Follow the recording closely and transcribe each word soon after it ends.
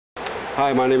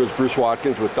Hi, my name is Bruce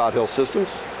Watkins with Dot Hill Systems.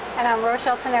 And I'm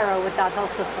Rochelle Tenero with Dot Hill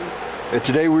Systems. And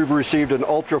today we've received an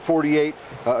Ultra48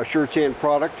 AssuredSAN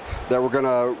product that we're going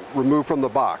to remove from the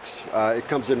box. It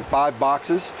comes in 5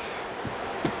 boxes,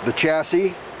 the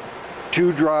chassis,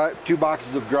 2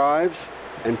 boxes of drives,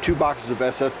 and 2 boxes of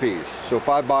SFPs. So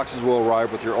 5 boxes will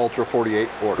arrive with your Ultra48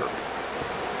 order.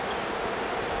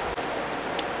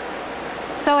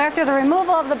 So after the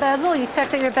removal of the bezel, you check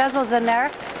that your bezel's in there.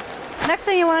 Next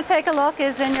thing you want to take a look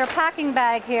is in your packing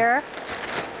bag here.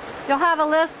 You'll have a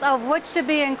list of what should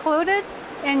be included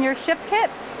in your ship kit.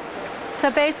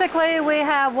 So basically we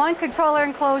have 1 controller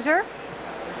enclosure,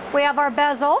 we have our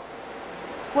bezel,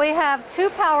 we have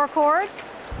 2 power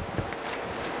cords,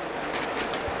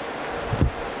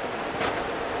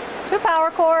 2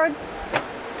 power cords,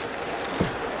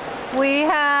 we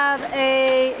have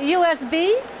a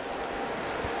USB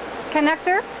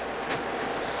connector,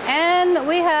 and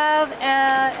we have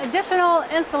an additional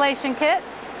installation kit,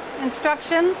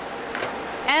 instructions,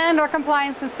 and our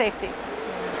compliance and safety.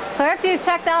 So after you've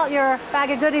checked out your bag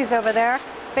of goodies over there,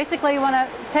 basically you want to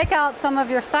take out some of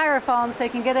your styrofoam so you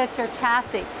can get at your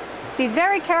chassis. Be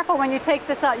very careful when you take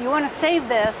this out. You want to save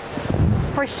this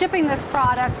for shipping this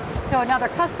product to another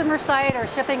customer site or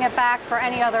shipping it back for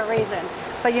any other reason.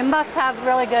 But you must have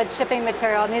really good shipping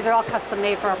material, and these are all custom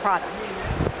made for our products.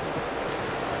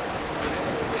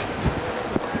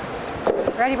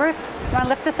 Ready, Bruce? You want to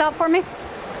lift this out for me?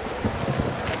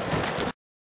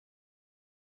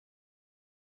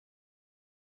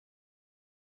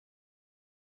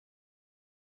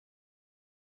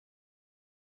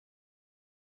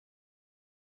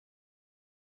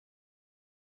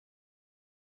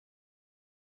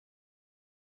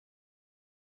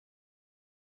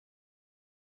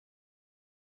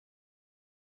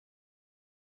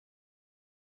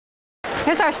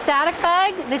 Here's our static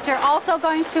bag that you're also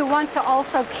going to want to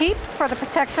also keep for the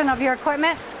protection of your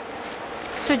equipment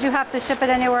should you have to ship it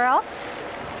anywhere else.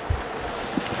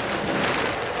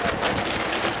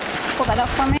 Pull that up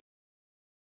for me.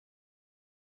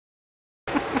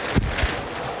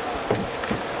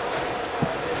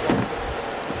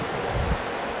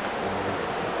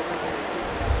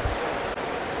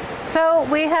 So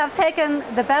we have taken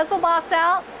the bezel box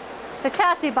out, the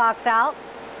chassis box out,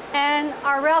 and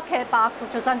our rail kit box,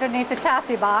 which was underneath the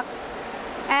chassis box.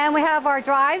 And we have our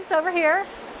drives over here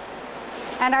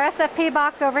and our SFP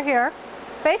box over here.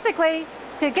 Basically,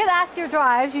 to get at your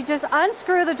drives, you just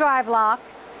unscrew the drive lock,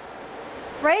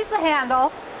 raise the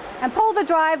handle, and pull the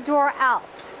drive drawer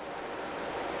out.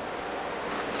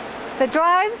 The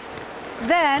drives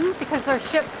then, because they're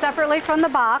shipped separately from the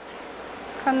box,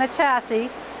 from the chassis,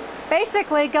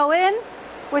 basically go in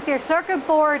with your circuit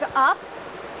board up.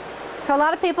 To a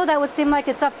lot of people that would seem like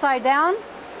it's upside down,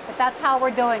 but that's how we're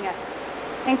doing it.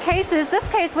 In this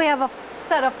case we have a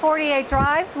set of 48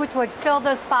 drives which would fill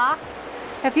this box.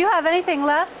 If you have anything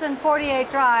less than 48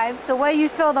 drives, the way you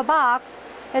fill the box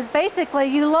is basically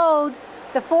you load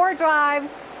the 4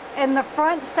 drives in the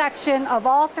front section of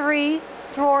all 3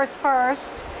 drawers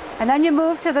first, and then you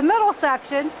move to the middle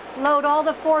section, load all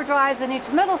the 4 drives in each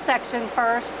middle section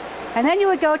first, and then you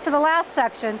would go to the last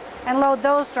section and load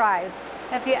those drives.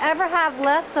 If you ever have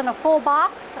less than a full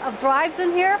box of drives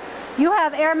in here, you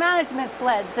have air management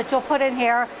sleds that you'll put in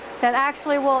here that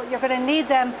actually you're going to need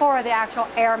them for the actual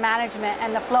air management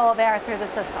and the flow of air through the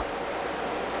system.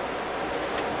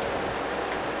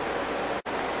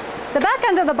 The back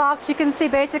end of the box, you can see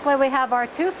basically we have our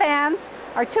 2 fans,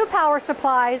 our 2 power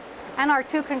supplies, and our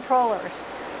 2 controllers.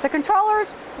 The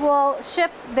controllers will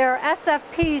ship their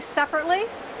SFPs separately.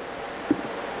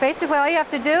 Basically all you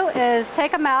have to do is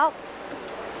take them out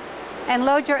and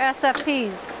load your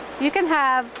SFPs. You can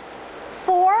have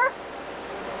 4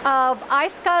 of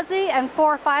iSCSI and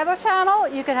 4 fiber channel.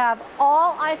 You could have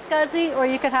all iSCSI or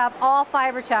you could have all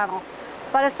fiber channel.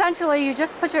 But essentially you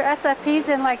just put your SFPs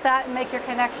in like that and make your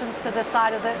connections to the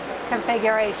side of the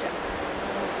configuration.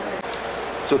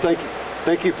 So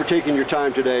thank you for taking your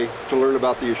time today to learn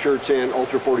about the AssuredSAN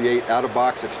Ultra48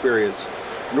 out-of-box experience.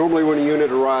 Normally when a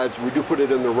unit arrives, we do put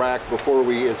it in the rack before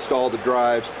we install the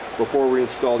drives, before we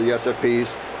install the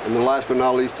SFPs, and the last but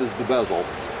not least is the bezel.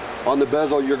 On the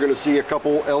bezel you're going to see a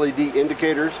couple LED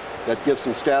indicators that give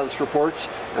some status reports,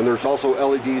 and there's also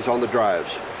LEDs on the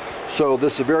drives. So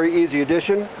this is a very easy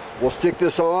addition. We'll stick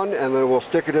this on and then we'll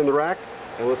stick it in the rack,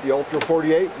 and with the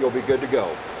Ultra48 you'll be good to go.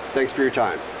 Thanks for your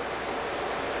time.